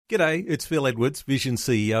G'day, it's Phil Edwards, Vision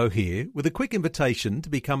CEO here, with a quick invitation to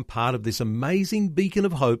become part of this amazing beacon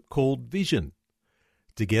of hope called Vision.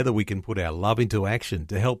 Together we can put our love into action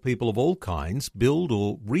to help people of all kinds build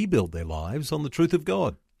or rebuild their lives on the truth of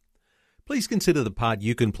God. Please consider the part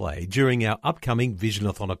you can play during our upcoming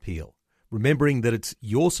Visionathon appeal, remembering that it's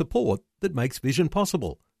your support that makes Vision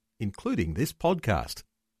possible, including this podcast.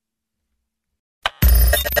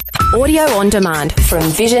 Audio on demand from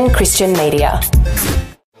Vision Christian Media.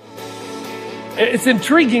 It's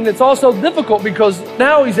intriguing. It's also difficult because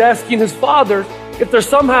now he's asking his father if there's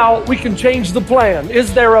somehow we can change the plan.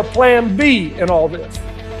 Is there a plan B in all this?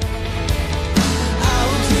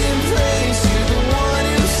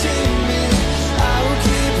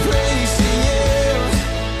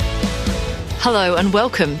 Hello and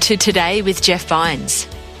welcome to Today with Jeff Vines.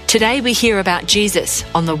 Today we hear about Jesus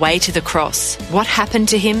on the way to the cross, what happened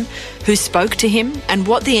to him, who spoke to him, and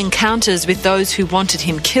what the encounters with those who wanted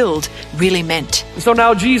him killed really meant. So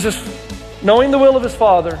now Jesus, knowing the will of his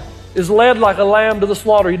Father, is led like a lamb to the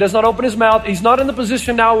slaughter. He does not open his mouth. He's not in the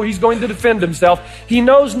position now where he's going to defend himself. He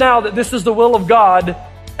knows now that this is the will of God,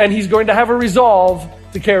 and he's going to have a resolve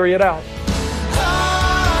to carry it out.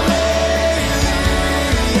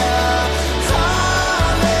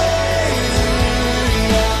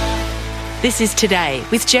 This is Today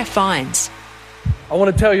with Jeff Vines. I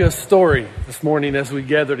want to tell you a story this morning as we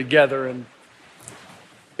gather together, and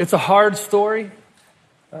it's a hard story.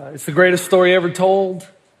 It's the greatest story ever told.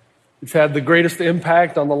 It's had the greatest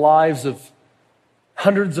impact on the lives of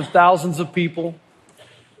hundreds of thousands of people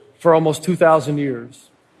for almost 2,000 years.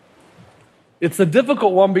 It's a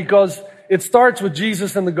difficult one because it starts with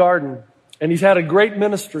Jesus in the garden, and he's had a great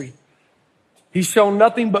ministry. He's shown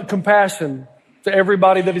nothing but compassion to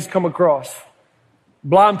everybody that he's come across.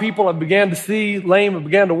 Blind people have began to see, lame have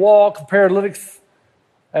began to walk, paralytics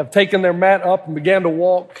have taken their mat up and began to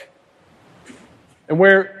walk. And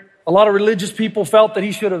where a lot of religious people felt that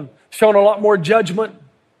he should have shown a lot more judgment,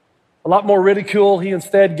 a lot more ridicule, he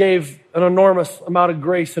instead gave an enormous amount of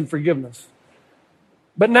grace and forgiveness.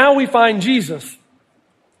 But now we find Jesus.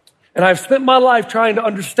 And I've spent my life trying to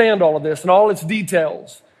understand all of this and all its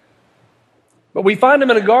details. But we find him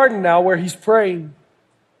in a garden now where he's praying.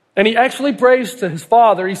 And he actually prays to his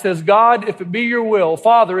Father. He says, God, if it be your will,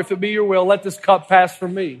 Father, if it be your will, let this cup pass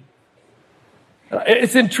from me.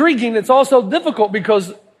 It's intriguing. It's also difficult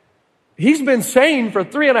because he's been saying for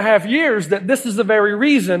 3.5 years that this is the very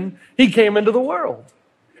reason he came into the world.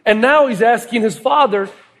 And now he's asking his Father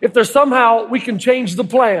if there's somehow we can change the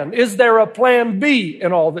plan. Is there a plan B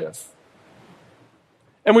in all this?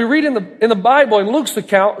 And we read in the Bible, in Luke's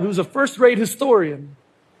account, who's a first-rate historian,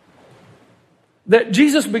 that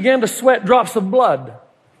Jesus began to sweat drops of blood.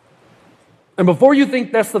 And before you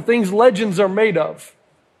think that's the things legends are made of,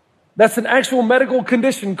 that's an actual medical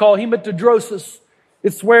condition called hematidrosis.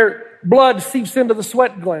 It's where blood seeps into the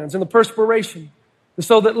sweat glands and the perspiration. And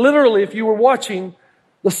so that literally, if you were watching,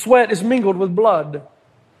 the sweat is mingled with blood.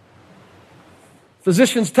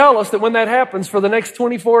 Physicians tell us that when that happens, for the next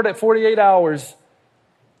 24 to 48 hours,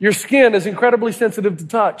 your skin is incredibly sensitive to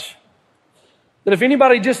touch. That if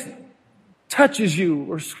anybody just touches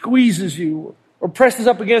you or squeezes you or presses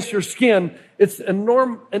up against your skin, it's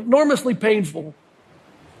enormously painful.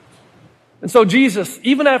 And so Jesus,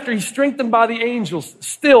 even after he's strengthened by the angels,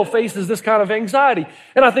 still faces this kind of anxiety.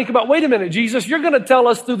 And I think about, wait a minute, Jesus, you're going to tell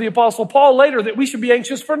us through the Apostle Paul later that we should be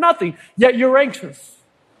anxious for nothing, yet you're anxious.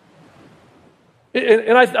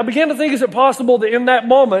 And I began to think, is it possible that in that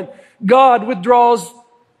moment, God withdraws,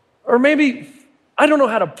 or maybe, I don't know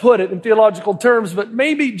how to put it in theological terms, but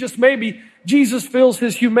maybe, just maybe, Jesus feels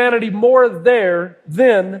his humanity more there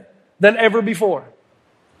then than ever before.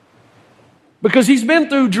 Because he's been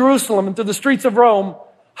through Jerusalem and through the streets of Rome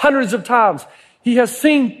hundreds of times. He has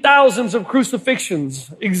seen thousands of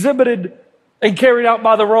crucifixions exhibited and carried out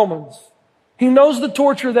by the Romans. He knows the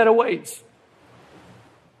torture that awaits.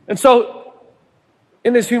 And so,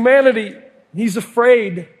 in his humanity, he's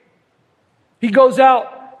afraid. He goes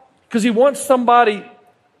out because he wants somebody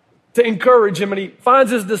to encourage him, and he finds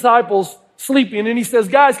his disciples sleeping, and he says,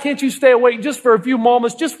 guys, can't you stay awake just for a few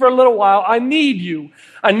moments, just for a little while? I need you.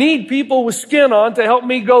 I need people with skin on to help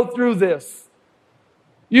me go through this.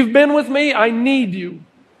 You've been with me. I need you.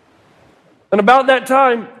 And about that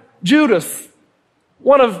time, Judas,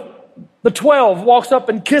 one of the 12, walks up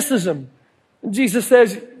and kisses him. And Jesus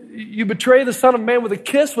says, you betray the Son of Man with a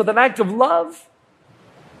kiss, with an act of love?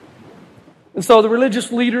 And so the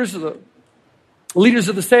religious leaders, the leaders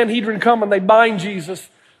of the Sanhedrin come and they bind Jesus.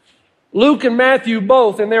 Luke and Matthew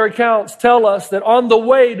both in their accounts tell us that on the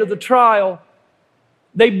way to the trial,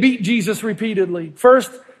 they beat Jesus repeatedly.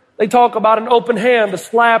 First, they talk about an open hand, a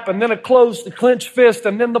slap, and then a closed, a clenched fist,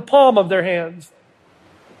 and then the palm of their hands.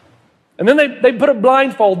 And then they put a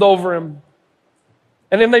blindfold over him.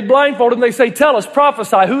 And then they blindfold him, they say, tell us,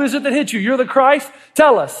 prophesy. Who is it that hit you? You're the Christ?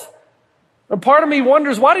 Tell us. And part of me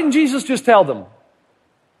wonders, why didn't Jesus just tell them?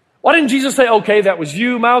 Why didn't Jesus say, okay, that was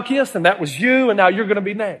you, Malchus, and that was you, and now you're going to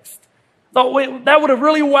be next? That would have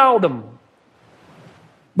really wowed them.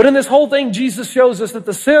 But in this whole thing, Jesus shows us that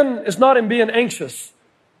the sin is not in being anxious.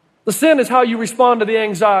 The sin is how you respond to the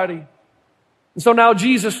anxiety. And so now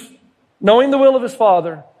Jesus, knowing the will of his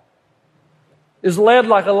Father, is led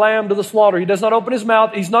like a lamb to the slaughter. He does not open his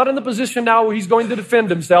mouth. He's not in the position now where he's going to defend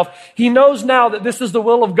himself. He knows now that this is the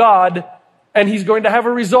will of God, and he's going to have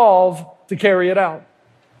a resolve to carry it out.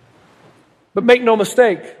 But make no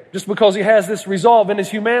mistake, just because he has this resolve in his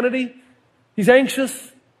humanity, he's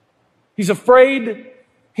anxious, he's afraid,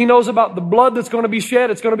 he knows about the blood that's going to be shed,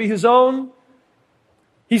 it's going to be his own.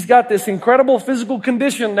 He's got this incredible physical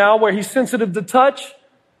condition now where he's sensitive to touch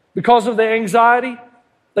because of the anxiety.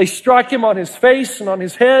 They strike him on his face and on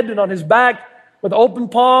his head and on his back with open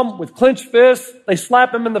palm, with clenched fists. They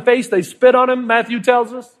slap him in the face. They spit on him, Matthew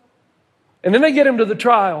tells us. And then they get him to the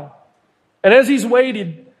trial. And as he's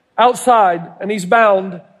waited outside and he's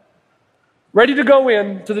bound, ready to go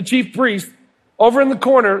in to the chief priest, over in the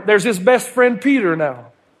corner, there's his best friend Peter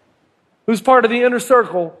now, who's part of the inner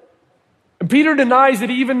circle. And Peter denies that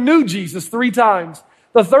he even knew Jesus 3 times.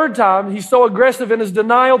 The 3rd time, he's so aggressive in his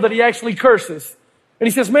denial that he actually curses. And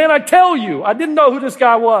he says, man, I tell you, I didn't know who this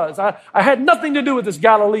guy was. I had nothing to do with this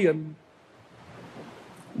Galilean.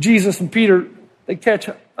 Jesus and Peter, they catch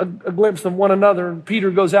a glimpse of one another, and Peter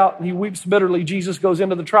goes out and he weeps bitterly. Jesus goes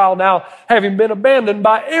into the trial now, having been abandoned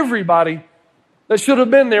by everybody that should have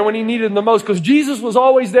been there when he needed him the most, because Jesus was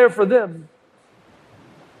always there for them.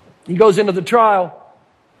 He goes into the trial.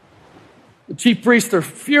 The chief priests are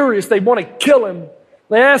furious. They want to kill him.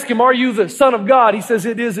 They ask him, are you the Son of God? He says,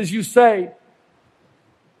 it is as you say.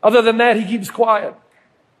 Other than that, he keeps quiet.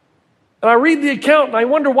 And I read the account and I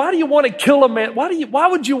wonder, why do you want to kill a man? Why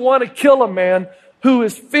would you want to kill a man who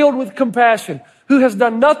is filled with compassion, who has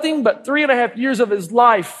done nothing but 3.5 years of his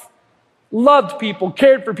life, loved people,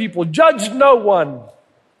 cared for people, judged no one,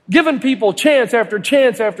 given people chance after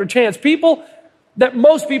chance after chance, people that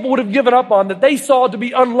most people would have given up on, that they saw to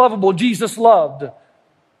be unlovable, Jesus loved,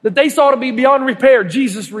 that they saw to be beyond repair,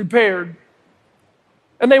 Jesus repaired,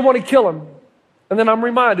 and they want to kill him. And then I'm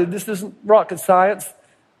reminded, this isn't rocket science.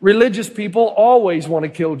 Religious people always want to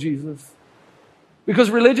kill Jesus. Because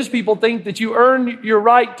religious people think that you earn your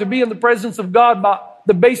right to be in the presence of God by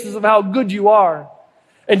the basis of how good you are.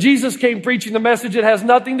 And Jesus came preaching the message that has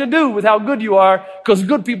nothing to do with how good you are, because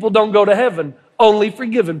good people don't go to heaven. Only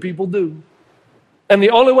forgiven people do. And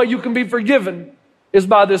the only way you can be forgiven is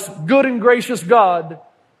by this good and gracious God.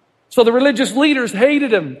 So the religious leaders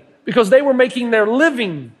hated him because they were making their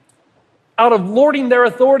living out of lording their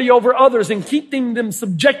authority over others and keeping them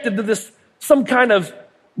subjected to this, some kind of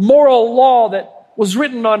moral law that was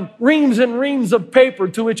written on reams and reams of paper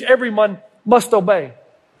to which everyone must obey.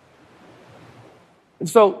 And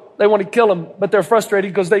so they want to kill him, but they're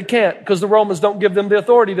frustrated because they can't, because the Romans don't give them the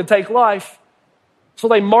authority to take life. So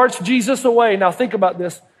they march Jesus away. Now think about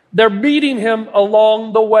this. They're beating him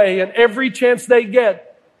along the way, and every chance they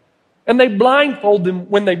get. And they blindfold him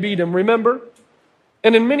when they beat him, remember?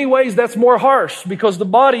 And in many ways, that's more harsh, because the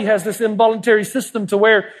body has this involuntary system to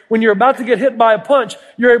where when you're about to get hit by a punch,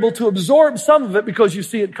 you're able to absorb some of it because you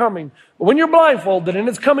see it coming. But when you're blindfolded and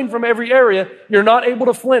it's coming from every area, you're not able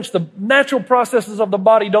to flinch. The natural processes of the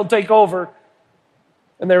body don't take over.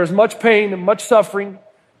 And there is much pain and much suffering.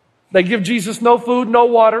 They give Jesus no food, no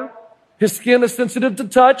water. His skin is sensitive to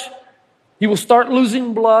touch. He will start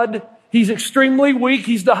losing blood. He's extremely weak.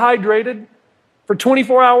 He's dehydrated. For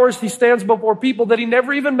 24 hours, he stands before people that he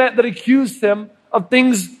never even met that accused him of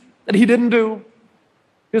things that he didn't do.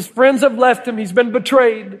 His friends have left him. He's been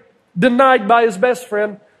betrayed, denied by his best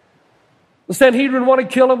friend. The Sanhedrin want to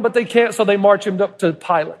kill him, but they can't, so they march him up to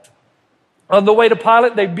Pilate. On the way to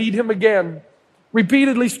Pilate, they beat him again,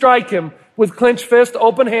 repeatedly strike him with clenched fist,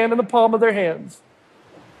 open hand in the palm of their hands.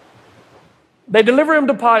 They deliver him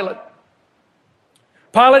to Pilate.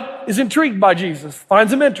 Pilate is intrigued by Jesus,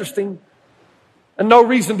 finds him interesting, and no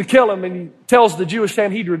reason to kill him. And he tells the Jewish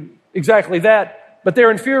Sanhedrin exactly that. But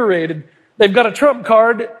they're infuriated. They've got a trump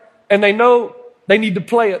card, and they know they need to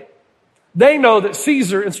play it. They know that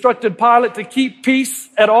Caesar instructed Pilate to keep peace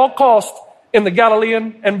at all costs in the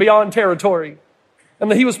Galilean and beyond territory.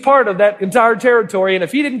 And that he was part of that entire territory. And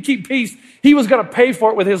if he didn't keep peace, he was going to pay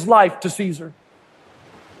for it with his life to Caesar.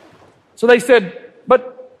 So they said,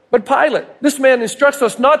 but Pilate, this man instructs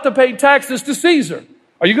us not to pay taxes to Caesar.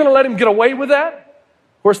 Are you going to let him get away with that?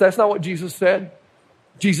 Of course, that's not what Jesus said.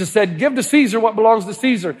 Jesus said, give to Caesar what belongs to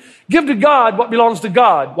Caesar. Give to God what belongs to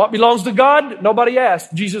God. What belongs to God? Nobody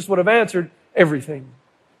asked. Jesus would have answered, everything.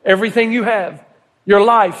 Everything you have, your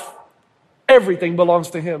life, everything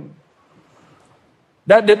belongs to him.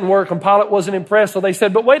 That didn't work, and Pilate wasn't impressed. So they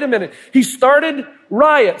said, but wait a minute. He started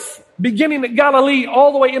riots beginning at Galilee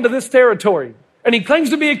all the way into this territory. And he claims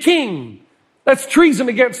to be a king. That's treason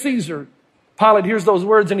against Caesar. Pilate hears those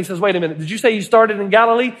words and he says, wait a minute. Did you say he started in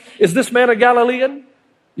Galilee? Is this man a Galilean?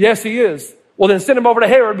 Yes, he is. Well, then send him over to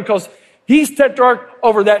Herod because he's tetrarch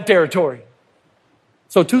over that territory.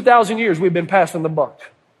 So 2,000 years we've been passing the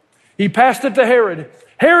buck. He passed it to Herod.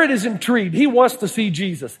 Herod is intrigued. He wants to see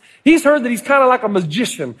Jesus. He's heard that he's kind of like a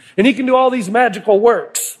magician and he can do all these magical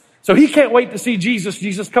works. So he can't wait to see Jesus.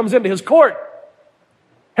 Jesus comes into his court.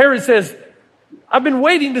 Herod says, I've been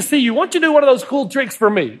waiting to see you. Why don't you do one of those cool tricks for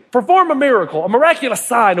me? Perform a miracle, a miraculous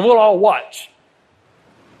sign, and we'll all watch.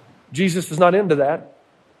 Jesus is not into that.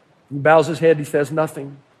 He bows his head. He says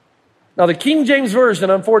nothing. Now, the King James Version,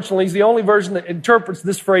 unfortunately, is the only version that interprets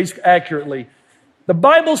this phrase accurately. The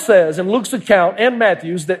Bible says in Luke's account and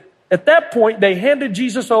Matthew's that at that point they handed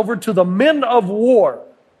Jesus over to the men of war.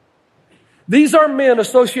 These are men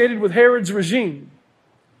associated with Herod's regime.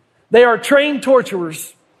 They are trained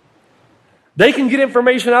torturers. They can get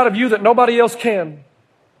information out of you that nobody else can.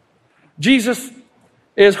 Jesus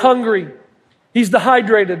is hungry. He's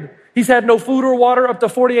dehydrated. He's had no food or water up to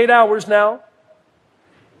 48 hours now.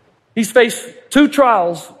 He's faced 2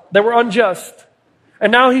 trials that were unjust.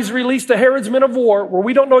 And now he's released to Herod's men of war, where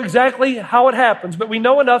we don't know exactly how it happens, but we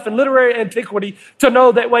know enough in literary antiquity to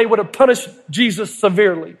know that way would have punished Jesus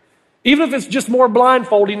severely. Even if it's just more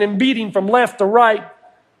blindfolding and beating from left to right,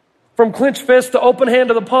 from clenched fist to open hand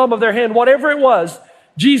to the palm of their hand, whatever it was,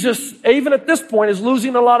 Jesus, even at this point, is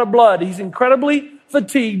losing a lot of blood. He's incredibly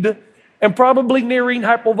fatigued and probably nearing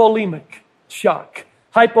hypovolemic shock.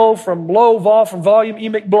 Hypo from low, vol from volume,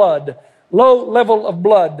 emic blood. Low level of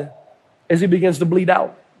blood as he begins to bleed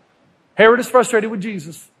out. Herod is frustrated with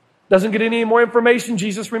Jesus. Doesn't get any more information.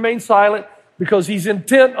 Jesus remains silent because he's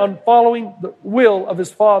intent on following the will of his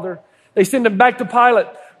Father. They send him back to Pilate.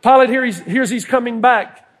 Pilate hears he's coming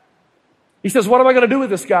back. He says, what am I going to do with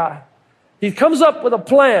this guy? He comes up with a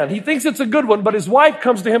plan. He thinks it's a good one, but his wife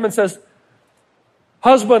comes to him and says,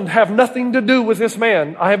 husband, have nothing to do with this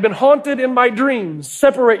man. I have been haunted in my dreams.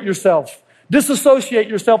 Separate yourself. Disassociate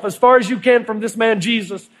yourself as far as you can from this man,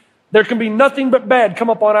 Jesus. There can be nothing but bad come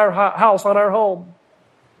up on our house, on our home.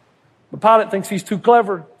 But Pilate thinks he's too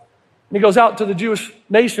clever. And he goes out to the Jewish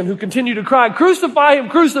nation who continue to cry, crucify him,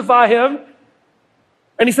 crucify him.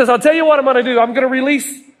 And he says, I'll tell you what I'm going to do. I'm going to release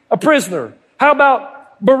a prisoner. How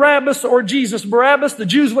about Barabbas or Jesus? Barabbas, the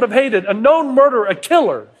Jews would have hated, a known murderer, a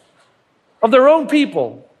killer of their own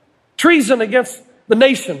people, treason against the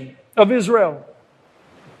nation of Israel.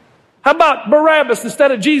 How about Barabbas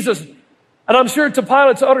instead of Jesus? And I'm sure to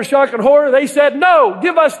Pilate's utter shock and horror, they said, no,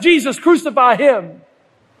 give us Jesus, crucify him.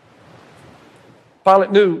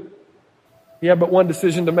 Pilate knew he had but one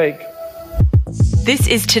decision to make. This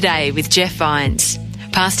is Today with Jeff Vines.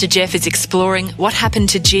 Pastor Jeff is exploring what happened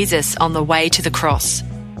to Jesus on the way to the cross.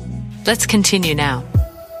 Let's continue now.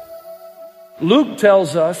 Luke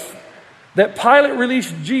tells us that Pilate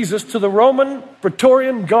released Jesus to the Roman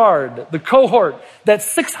Praetorian Guard, the cohort, that's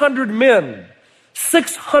 600 men.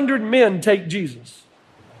 600 men take Jesus.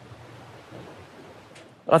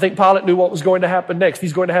 I think Pilate knew what was going to happen next.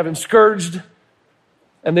 He's going to have him scourged,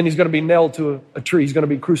 and then he's going to be nailed to a tree. He's going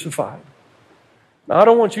to be crucified. Now, I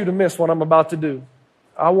don't want you to miss what I'm about to do.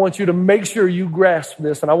 I want you to make sure you grasp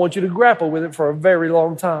this, and I want you to grapple with it for a very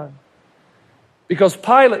long time. Because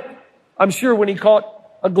Pilate, I'm sure when he caught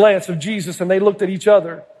a glance of Jesus and they looked at each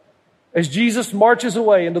other, as Jesus marches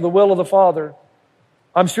away into the will of the Father,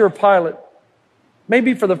 I'm sure Pilate,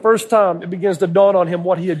 maybe for the first time, it begins to dawn on him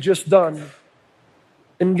what he had just done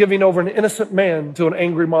in giving over an innocent man to an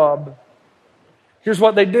angry mob. Here's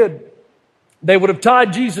what they did. They would have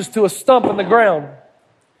tied Jesus to a stump in the ground.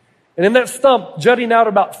 And in that stump, jutting out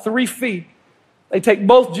about 3 feet, they take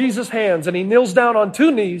both Jesus' hands and he kneels down on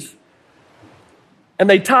 2 knees and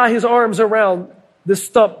they tie his arms around this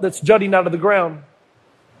stump that's jutting out of the ground.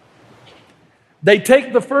 They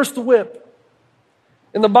take the first whip.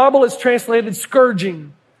 In the Bible, it's translated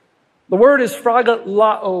scourging. The word is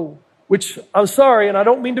phragalao, which I'm sorry, and I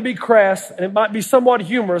don't mean to be crass, and it might be somewhat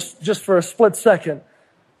humorous just for a split second,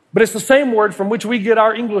 but it's the same word from which we get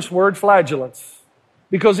our English word flagellants,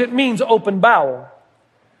 because it means open bowel.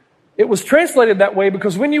 It was translated that way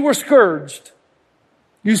because when you were scourged,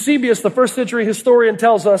 Eusebius, the first century historian,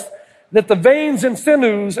 tells us that the veins and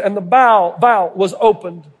sinews and the bowel was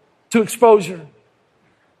opened to exposure,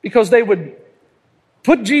 because they would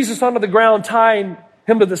put Jesus onto the ground, tying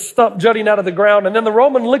him to the stump jutting out of the ground, and then the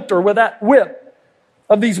Roman lictor with that whip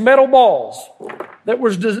of these metal balls that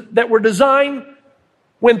were designed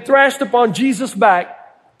when thrashed upon Jesus'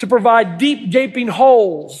 back to provide deep gaping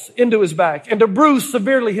holes into his back and to bruise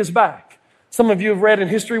severely his back. Some of you have read in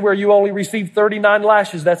history where you only received 39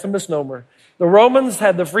 lashes. That's a misnomer. The Romans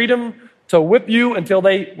had the freedom to whip you until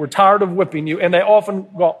they were tired of whipping you, and they often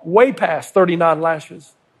got way past 39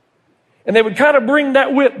 lashes. And they would kind of bring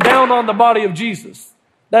that whip down on the body of Jesus.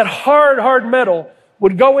 That hard metal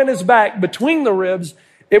would go in his back between the ribs.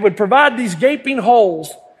 It would provide these gaping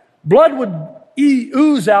holes. Blood would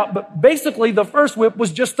ooze out, but basically the first whip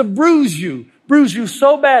was just to bruise you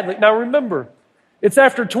so badly. Now remember, it's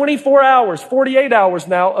after 24 hours, 48 hours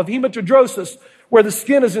now of hematidrosis, where the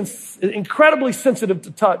skin is incredibly sensitive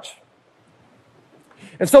to touch.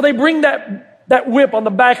 And so they bring that whip on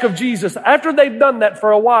the back of Jesus. After they've done that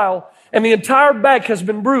for a while, and the entire back has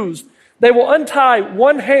been bruised, they will untie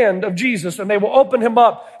one hand of Jesus and they will open him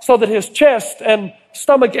up so that his chest and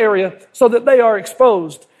stomach area, so that they are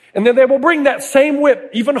exposed. And then they will bring that same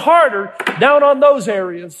whip even harder down on those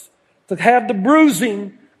areas to have the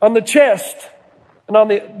bruising on the chest and on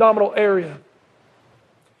the abdominal area.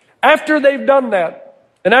 After they've done that,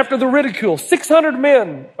 and after the ridicule, 600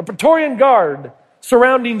 men, a Praetorian guard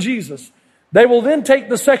surrounding Jesus, they will then take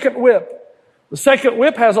the second whip. The second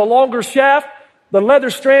whip has a longer shaft. The leather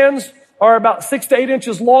strands are about 6 to 8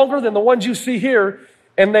 inches longer than the ones you see here,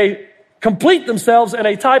 and they complete themselves in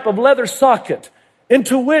a type of leather socket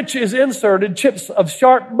into which is inserted chips of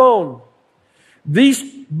sharp bone. These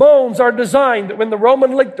bones are designed that when the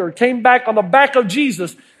Roman lictor came back on the back of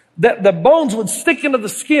Jesus, that the bones would stick into the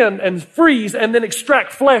skin and freeze and then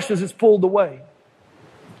extract flesh as it's pulled away.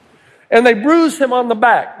 And they bruise him on the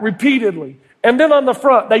back repeatedly. And then on the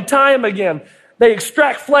front, they tie him again. They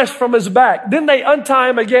extract flesh from his back. Then they untie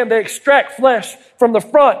him again. They extract flesh from the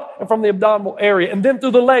front and from the abdominal area. And then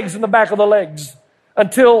through the legs and the back of the legs.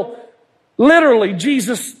 Until literally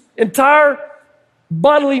Jesus' entire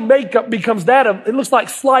bodily makeup becomes that of, it looks like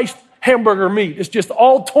sliced hamburger meat. It's just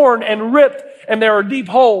all torn and ripped, and there are deep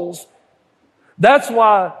holes. That's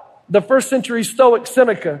why the first century Stoic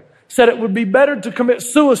Seneca said it would be better to commit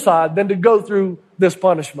suicide than to go through this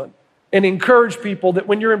punishment, and encourage people that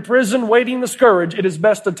when you're in prison waiting the scourge, it is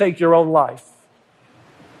best to take your own life.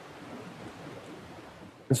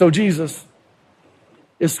 And so Jesus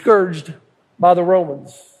is scourged by the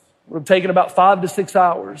Romans. It would have taken about 5 to 6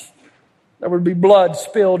 hours. There would be blood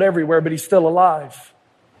spilled everywhere, but he's still alive.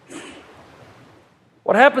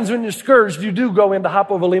 What happens when you're scourged, you do go into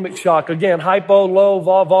hypovolemic shock. Again, hypo, low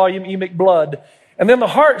volume, emic blood. And then the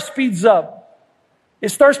heart speeds up. It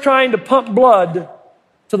starts trying to pump blood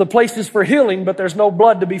to the places for healing, but there's no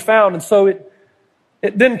blood to be found. And so it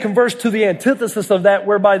then converts to the antithesis of that,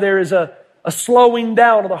 whereby there is a slowing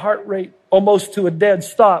down of the heart rate, almost to a dead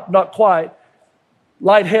stop, not quite.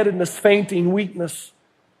 Lightheadedness, fainting, weakness.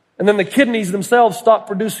 And then the kidneys themselves stop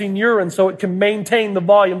producing urine so it can maintain the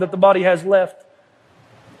volume that the body has left.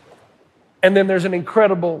 And then there's an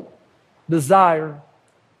incredible desire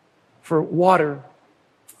for water,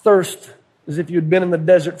 thirst, as if you'd been in the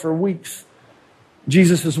desert for weeks.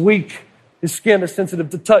 Jesus is weak. His skin is sensitive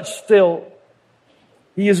to touch still.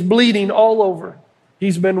 He is bleeding all over.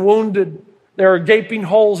 He's been wounded. There are gaping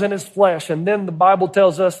holes in his flesh. And then the Bible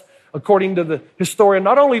tells us, according to the historian,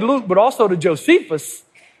 not only Luke, but also to Josephus,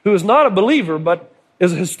 who is not a believer, but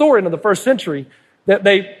is a historian of the first century, that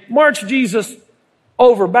they marched Jesus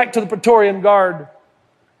over back to the Praetorian Guard.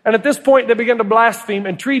 And at this point, they begin to blaspheme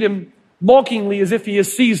and treat him mockingly as if he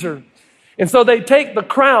is Caesar. And so they take the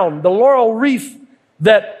crown, the laurel wreath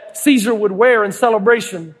that Caesar would wear in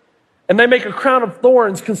celebration, and they make a crown of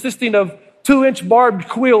thorns consisting of 2-inch barbed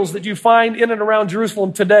quills that you find in and around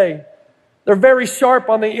Jerusalem today. They're very sharp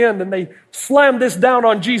on the end, and they slam this down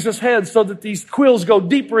on Jesus' head so that these quills go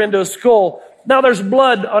deeper into his skull. Now there's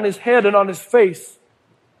blood on his head and on his face.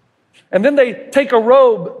 And then they take a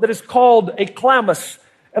robe that is called a chlamys,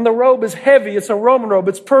 and the robe is heavy. It's a Roman robe.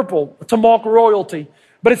 It's purple to mock royalty.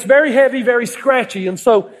 But it's very heavy, very scratchy. And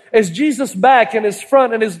so as Jesus' back and his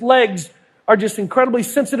front and his legs are just incredibly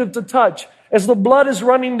sensitive to touch, as the blood is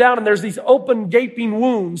running down and there's these open, gaping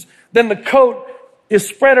wounds, then the coat is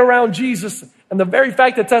spread around Jesus. And the very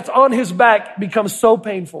fact that that's on his back becomes so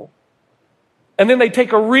painful. And then they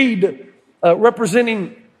take a reed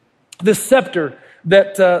representing this scepter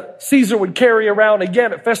that Caesar would carry around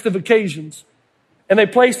again at festive occasions. and they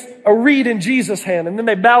place a reed in Jesus' hand, and then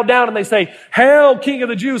they bow down and they say, "Hail, King of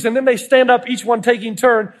the Jews." And then they stand up, each one taking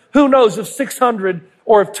turn. Who knows if 600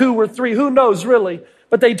 or if 2 or 3, who knows really?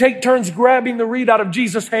 But they take turns grabbing the reed out of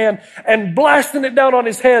Jesus' hand and blasting it down on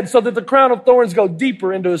his head so that the crown of thorns go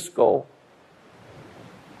deeper into his skull.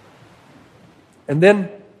 And then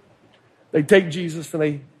they take Jesus and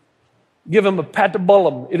they give him a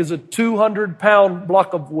patibulum. It is a 200-pound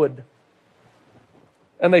block of wood.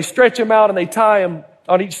 And they stretch him out and they tie him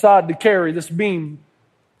on each side to carry this beam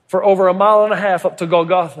for over 1.5 miles up to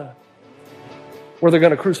Golgotha, where they're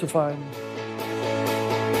going to crucify him.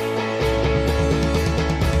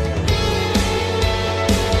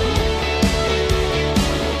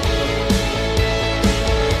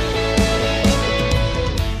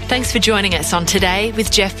 Thanks for joining us on Today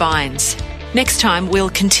with Jeff Vines. Next time, we'll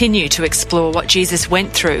continue to explore what Jesus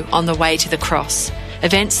went through on the way to the cross,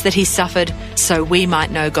 events that he suffered so we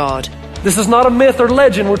might know God. This is not a myth or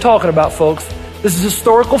legend we're talking about, folks. This is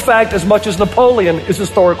historical fact as much as Napoleon is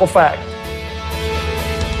historical fact.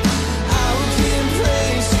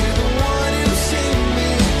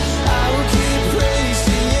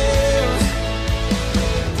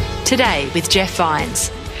 Today with Jeff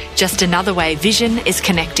Vines. Just another way Vision is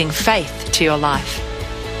connecting faith to your life.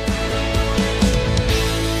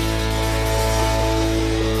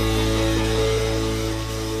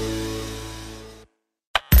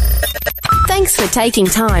 Thanks for taking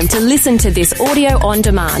time to listen to this audio on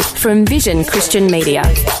demand from Vision Christian Media.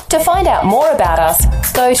 To find out more about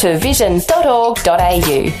us, go to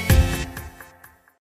vision.org.au.